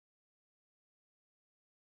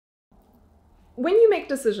when you make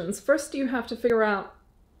decisions, first you have to figure out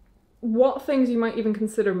what things you might even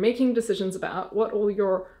consider making decisions about, what all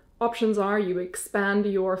your options are. You expand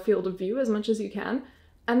your field of view as much as you can,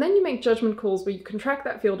 and then you make judgment calls where you contract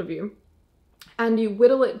that field of view and you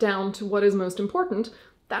whittle it down to what is most important.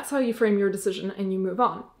 That's how you frame your decision and you move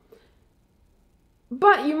on.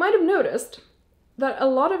 But you might have noticed that a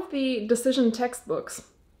lot of the decision textbooks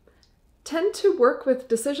tend to work with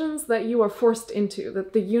decisions that you are forced into,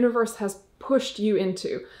 that the universe has pushed you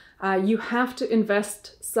into. You have to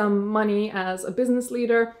invest some money as a business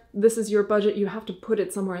leader. This is your budget. You have to put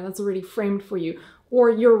it somewhere that's already framed for you. Or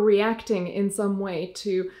you're reacting in some way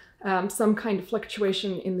to some kind of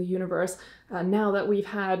fluctuation in the universe. Now that we've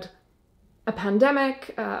had a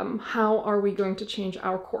pandemic, how are we going to change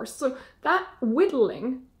our course? So that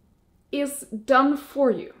whittling is done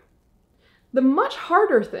for you. The much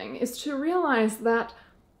harder thing is to realize that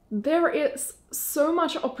there is so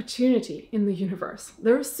much opportunity in the universe.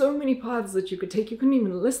 There are so many paths that you could take. You couldn't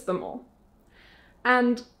even list them all.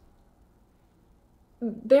 And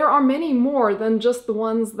there are many more than just the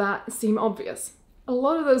ones that seem obvious. A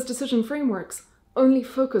lot of those decision frameworks only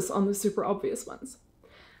focus on the super obvious ones.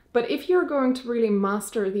 But if you're going to really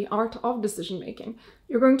master the art of decision making,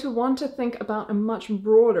 you're going to want to think about a much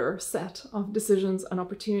broader set of decisions and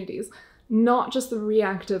opportunities, not just the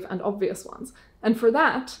reactive and obvious ones. And for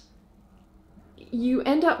that, you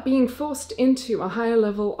end up being forced into a higher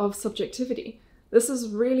level of subjectivity. This is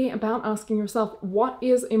really about asking yourself, what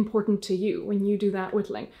is important to you when you do that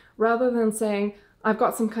whittling, rather than saying, I've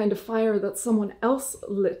got some kind of fire that someone else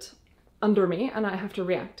lit under me and I have to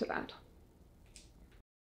react to that.